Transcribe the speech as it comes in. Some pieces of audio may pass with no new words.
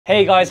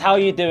Hey guys, how are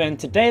you doing?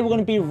 Today we're going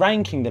to be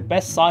ranking the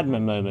best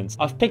Sidemen moments.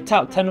 I've picked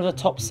out 10 of the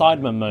top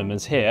Sidemen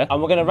moments here, and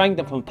we're going to rank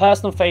them from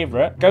personal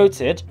favourite,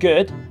 goated,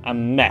 good,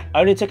 and meh. I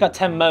only took out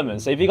 10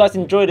 moments, so if you guys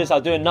enjoyed this, I'll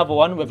do another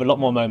one with a lot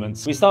more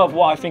moments. We start with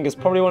what I think is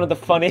probably one of the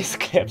funniest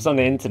clips on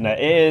the internet.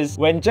 It is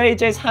when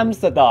JJ's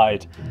hamster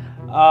died.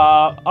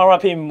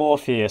 R.I.P.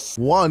 Morpheus.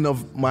 One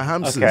of my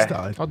hamsters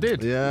died. I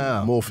did?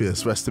 Yeah.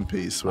 Morpheus, rest in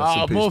peace. Rest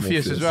in peace,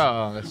 Morpheus as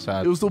well. Oh, that's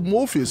sad. It was the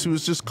Morpheus who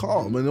was just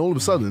calm and all of a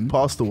sudden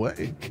passed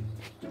away.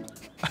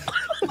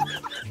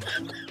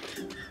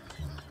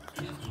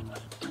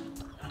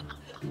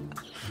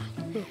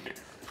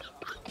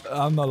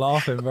 I'm not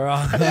laughing, bro.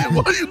 Hey,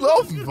 why are you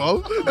laughing,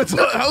 bro? It's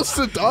not house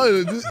to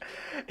die.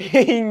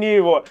 He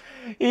knew what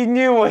he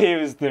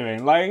was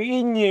doing. Like,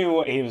 he knew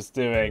what he was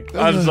doing.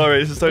 I'm sorry,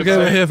 this is so Okay,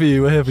 we're here for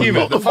you. We're here for you.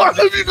 Why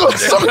have you got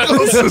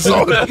sunglasses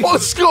on?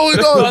 What's going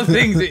on? One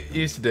things it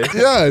used to do.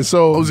 Yeah,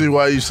 so obviously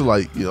why I used to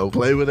like,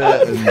 play with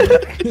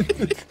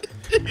it.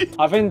 And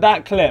I think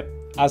that clip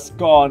has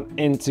gone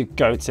into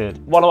goated.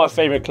 One of my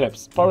favourite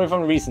clips, probably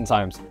from recent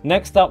times.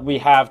 Next up, we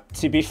have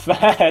To Be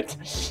Fair.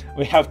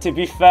 We have To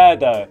Be Fair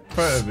though.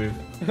 Photo move.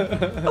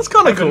 That's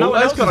kind of cool.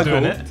 That's kind of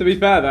cool. It. To be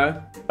fair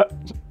though.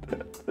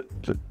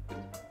 To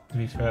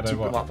be fair though,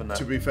 what?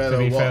 to be fair, To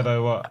be fair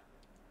though, what?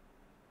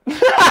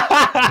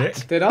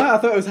 Did I? I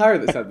thought it was Harry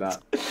that said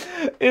that.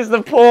 It's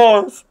the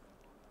pause.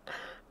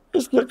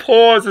 It's the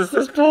pause. It's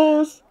this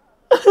pause.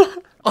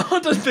 I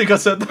don't think I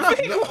said that.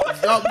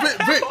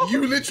 Vic,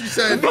 you literally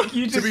said to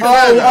be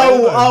fair.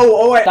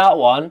 Oh, wait. That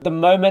one, the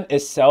moment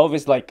itself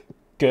is like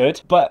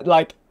good, but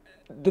like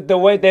the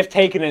way they've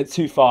taken it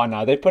too far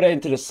now. They put it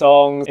into the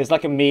songs. It's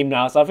like a meme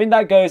now. So I think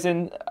that goes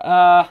in.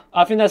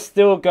 I think that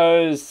still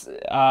goes.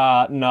 No,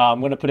 I'm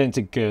gonna put it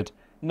into good.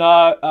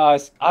 No, I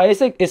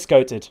think it's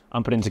goated.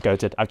 I'm putting it into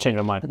goated. I've changed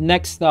my mind.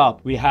 Next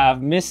up, we have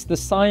Mr.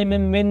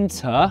 Simon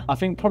Minter. I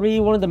think probably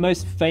one of the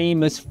most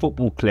famous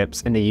football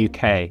clips in the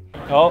UK.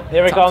 Oh,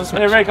 here it comes.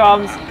 Here it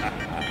comes.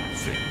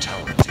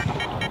 Fatality.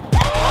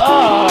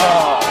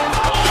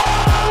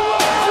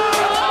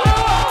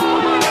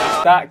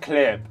 That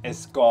clip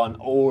is gone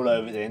all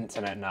over the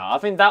internet now. I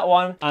think that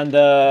one and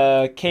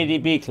the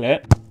KDB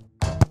clip.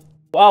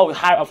 Well,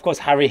 of course,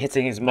 Harry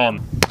hitting his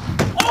mum.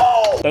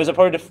 Those are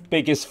probably the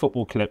biggest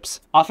football clips.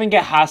 I think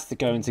it has to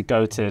go into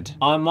goated.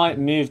 I might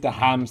move the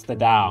hamster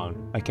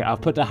down. Okay, I'll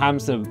put the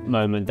hamster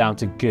moment down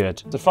to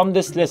good. So from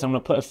this list, I'm gonna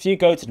put a few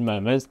goated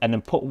moments and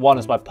then put one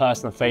as my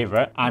personal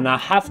favorite. And I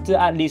have to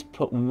at least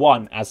put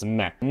one as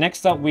meh.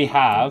 Next up, we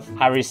have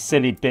Harry's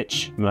silly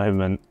bitch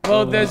moment.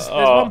 Well, there's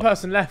one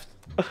person left.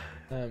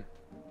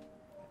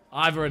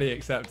 I've already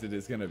accepted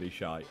it's gonna be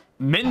shite.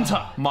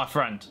 Minter, my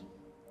friend.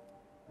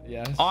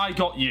 Yes. I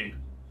got you.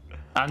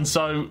 And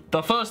so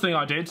the first thing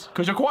I did,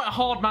 because you're quite a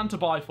hard man to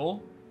buy for,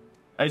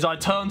 is I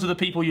turned to the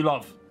people you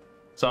love.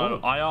 So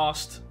I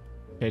asked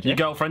your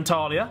girlfriend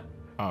Talia.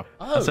 I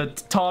said,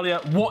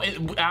 Talia,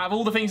 out of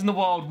all the things in the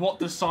world, what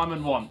does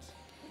Simon want?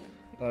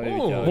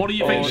 What do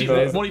you think?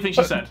 What do you think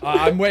she said?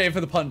 I'm waiting for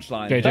the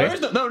punchline.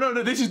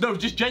 No. This is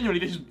just genuinely.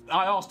 This is.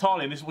 I asked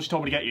Talia, and this is what she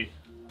told me to get you.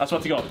 I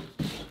swear to God.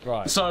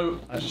 Right. So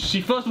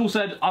she first of all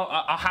said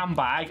a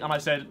handbag, and I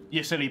said,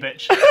 "You silly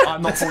bitch,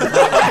 I'm not falling for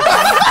that."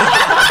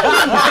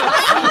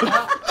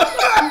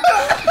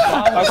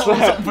 I'm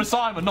something for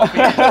Simon, not for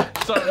you.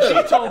 So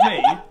she told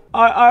me.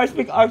 I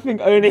think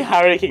only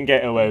Harry can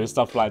get away with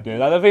stuff like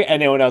this. I don't think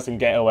anyone else can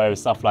get away with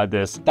stuff like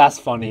this. That's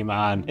funny,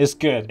 man. It's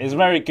good. It's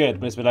very good,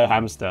 but it's below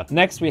hamster.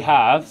 Next we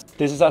have,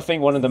 this is I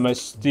think one of the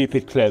most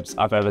stupid clips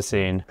I've ever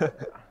seen.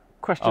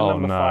 Question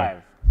number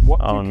 5. What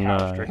do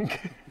cows drink?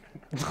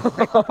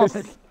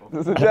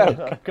 This is a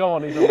joke. Come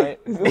on, Ethan, mate.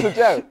 Is this a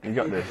joke? You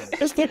got this.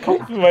 It's the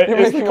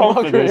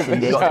confidence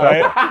in this,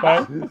 right?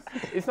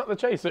 It's not the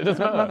chase, so it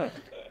doesn't matter.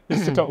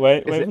 It's the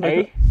wait. Is it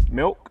A,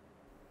 milk,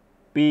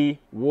 B,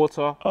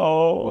 water,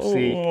 or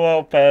C,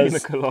 Pez. pina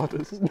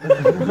coladas?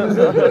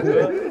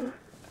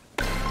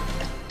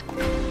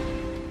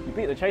 You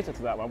beat the chaser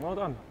to that one. Well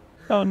done.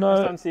 Oh no.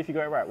 It's time to see if you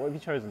got it right. What have you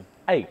chosen?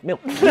 A, milk.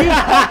 You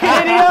fucking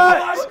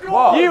idiot!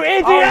 What? You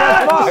idiot!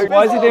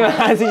 Why is he doing?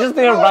 Is he just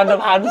doing a random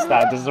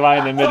handstand just right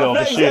in the middle of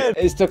the shoot?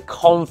 It's the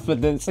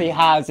confidence he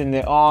has in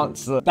the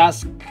answer.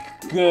 That's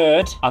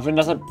good. I think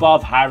that's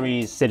above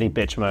Harry's silly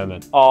bitch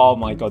moment. Oh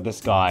my god, this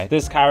guy.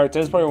 This character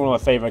is probably one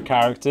of my favourite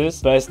characters,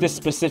 but it's this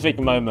specific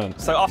moment.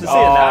 So after seeing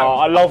that,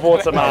 I love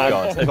Waterman. Oh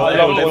god, they've got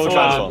a little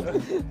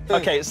transform.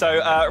 Okay,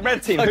 so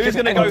red team, who's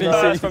going to go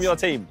first from your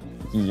team?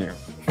 Yeah.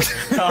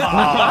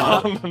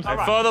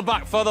 Further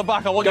back. I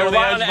want to go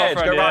right on the edge.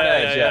 Go right on the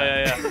edge.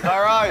 Yeah.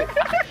 all right,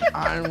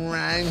 I'm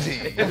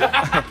Randy.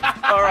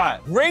 All right,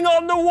 ring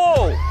on the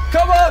wall.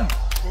 Come on.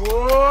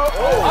 Whoa.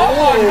 Oh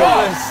my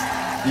gosh.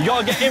 You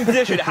gotta get in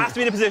position. It has to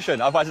be in a position,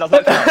 otherwise it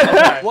doesn't count.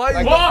 Okay. What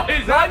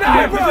is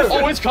that?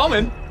 Oh, it's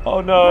coming. Oh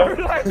no.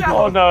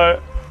 Oh no.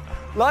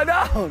 Lie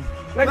down.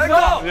 Legs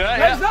up.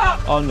 Legs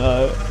up. Oh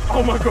no.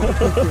 Oh my god.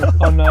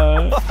 Oh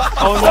no.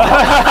 Oh no.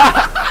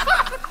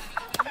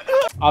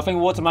 I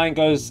think Waterman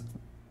goes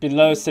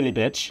below silly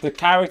bitch. The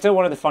character,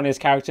 one of the funniest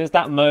characters.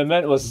 That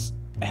moment was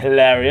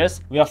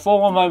hilarious. We have 4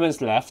 more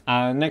moments left,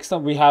 and next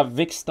up we have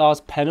Vic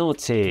Star's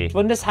penalty.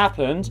 When this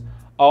happened,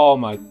 oh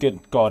my good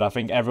God, I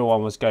think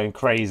everyone was going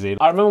crazy.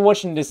 I remember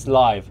watching this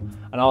live,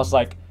 and I was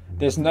like,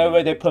 there's no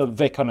way they put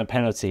Vic on a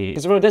penalty.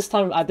 Because remember this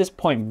time, at this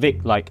point,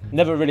 Vic, like,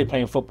 never really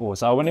playing football.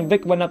 So when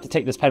Vic went up to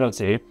take this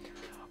penalty,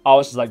 I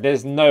was just like,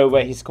 there's no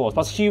way he scores.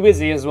 Plus Hugh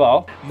Wizzy as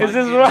well. Is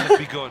this right?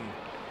 Begun.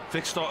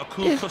 Vic Start, a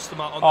cool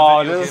customer on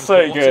the video this is game.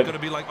 so What's good. it going to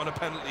be like on a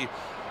penalty?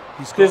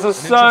 This is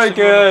so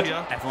good.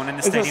 Everyone in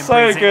the This stadium is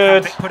so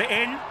good. Vic put it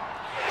in.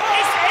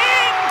 It's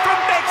in from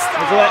Vic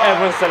Star. It's like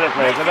everyone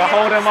celebrates, and they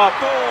hold him up.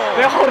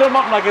 They hold him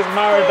up like it's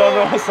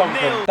Maradona or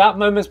something. That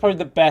moment's probably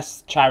the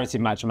best charity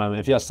match moment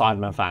if you're a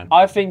Sidemen fan.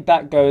 I think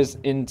that goes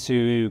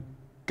into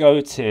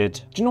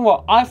GOATed. Do you know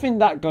what? I think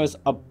that goes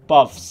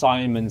above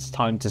Simon's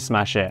time to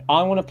smash it.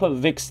 I want to put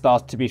Vic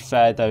Stars, to be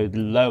fair though,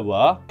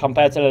 lower.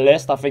 Compared to the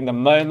list, I think the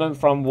moment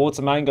from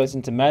Waterman goes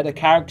into Med. The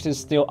character's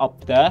still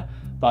up there,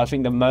 but I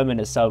think the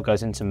moment itself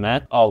goes into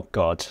Med. Oh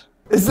God.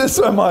 Is this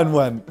where mine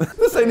went?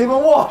 This ain't even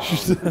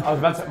washed. I was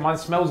about to, mine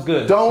smells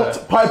good. Don't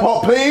pipe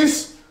hot,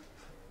 please.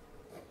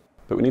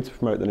 But we need to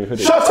promote the new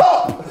hoodie. Shut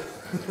up!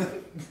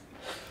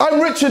 I'm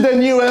richer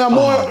than you and I'm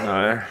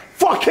more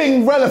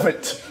fucking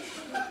relevant.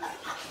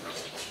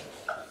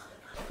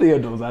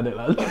 Theodore's had it,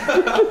 lad.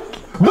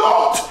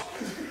 Not!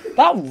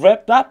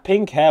 That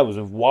pink hair was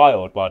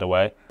wild, by the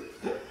way.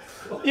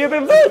 You've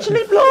been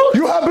virtually blocked.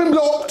 You have been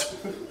blocked.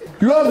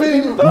 You have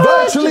been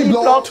virtually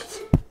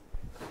blocked.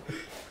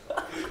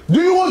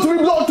 Do you want to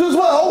be blocked as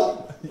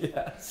well?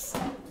 Yes.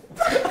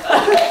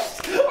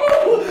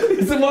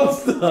 It's a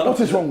monster. What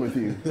is wrong with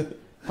you?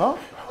 Huh?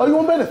 Are you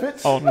on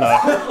benefits? Oh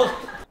no.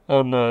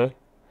 Oh no.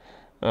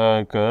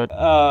 Oh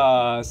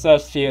god. Sir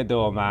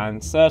Theodore, man.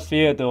 Sir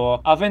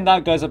Theodore. I think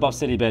that goes above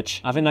Silly Bitch.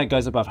 I think that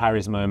goes above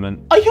Harry's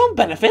moment. Are you on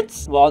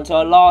benefits? Well, on to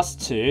our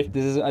last 2.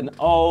 This is an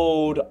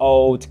old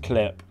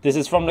clip. This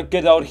is from the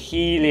good old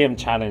Helium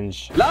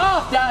Challenge.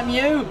 Laugh, damn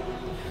you!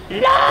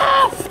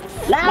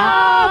 Laugh!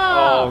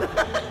 Laugh! Oh,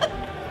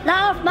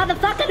 Laugh,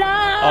 motherfucker,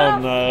 laugh!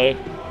 oh no.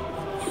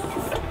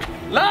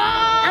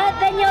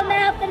 Laugh! Open your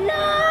mouth and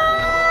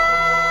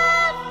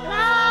laugh!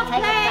 Laugh,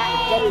 take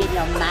that dick in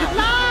your mouth.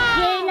 Laugh!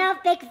 You love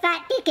big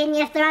fat dick in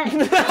your throat.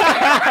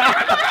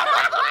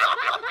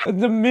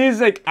 The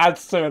music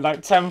adds to it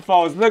like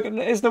tenfold. Look,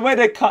 it's the way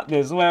they cut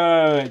this.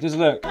 Wait. Just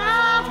look.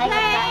 Laugh, take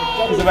that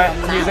dick It's the in way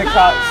your the music mouth.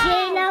 cuts.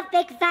 You love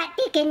big fat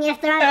dick in your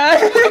throat.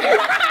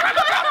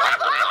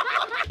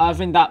 I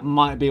think that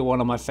might be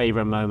one of my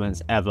favourite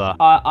moments ever.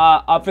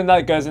 I think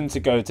that goes into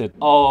GOATed.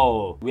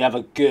 Oh, we have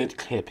a good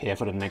clip here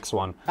for the next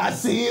one. I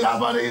see that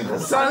buddy in the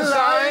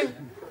sunshine.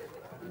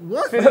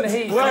 What? Feeling the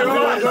heat.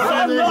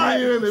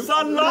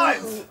 Sunlight.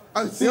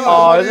 I see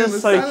Oh, this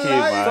is so cute,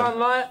 man.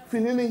 Sunlight.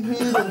 Feeling the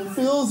heat and it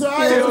feels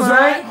right. Feels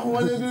right. I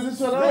want to do this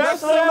for the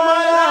rest of my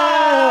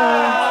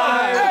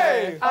life.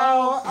 Hey.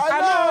 Oh, I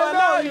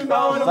know, you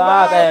know what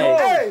I'm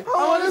Hey.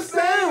 I want to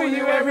stay with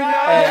you every night.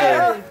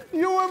 Hey.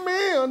 You and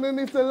me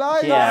underneath the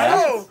light.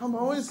 Yeah. I'm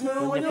always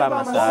good when you're by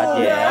by my my side,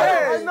 side.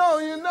 yeah. I know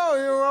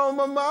you're on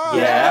my mind.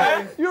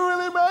 Yeah. You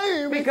really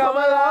made me Come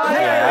alive.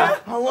 Yeah.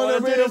 I want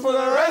to be there for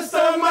the rest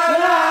of my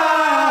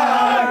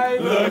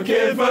life.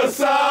 Looking for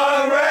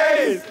sun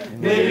rays,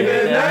 needing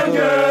them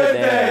good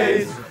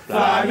days.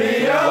 Fly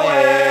me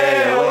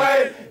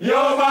away,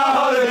 you're my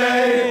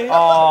holiday.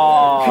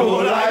 Oh.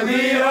 Cool like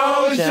the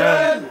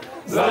ocean,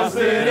 lost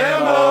in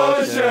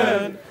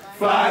emotion.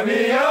 Fly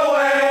me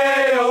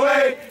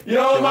away,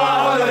 you're my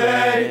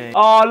holiday. Oh,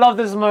 I love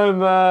this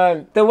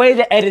moment. The way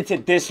they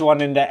edited this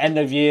one in the end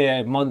of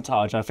year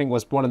montage, I think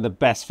was one of the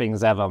best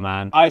things ever,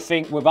 man. I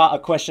think without a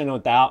question or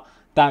doubt,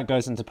 that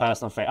goes into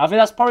personal favorite. I think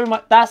that's probably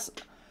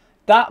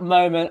that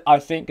moment, I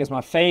think, is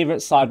my favourite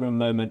Sidemen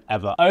moment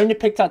ever. I only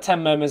picked out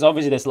 10 moments.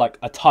 Obviously, there's like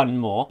a ton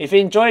more. If you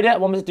enjoyed it,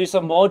 want me to do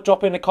some more,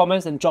 drop in the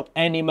comments and drop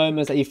any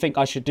moments that you think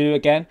I should do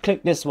again.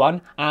 Click this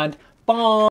one and bye.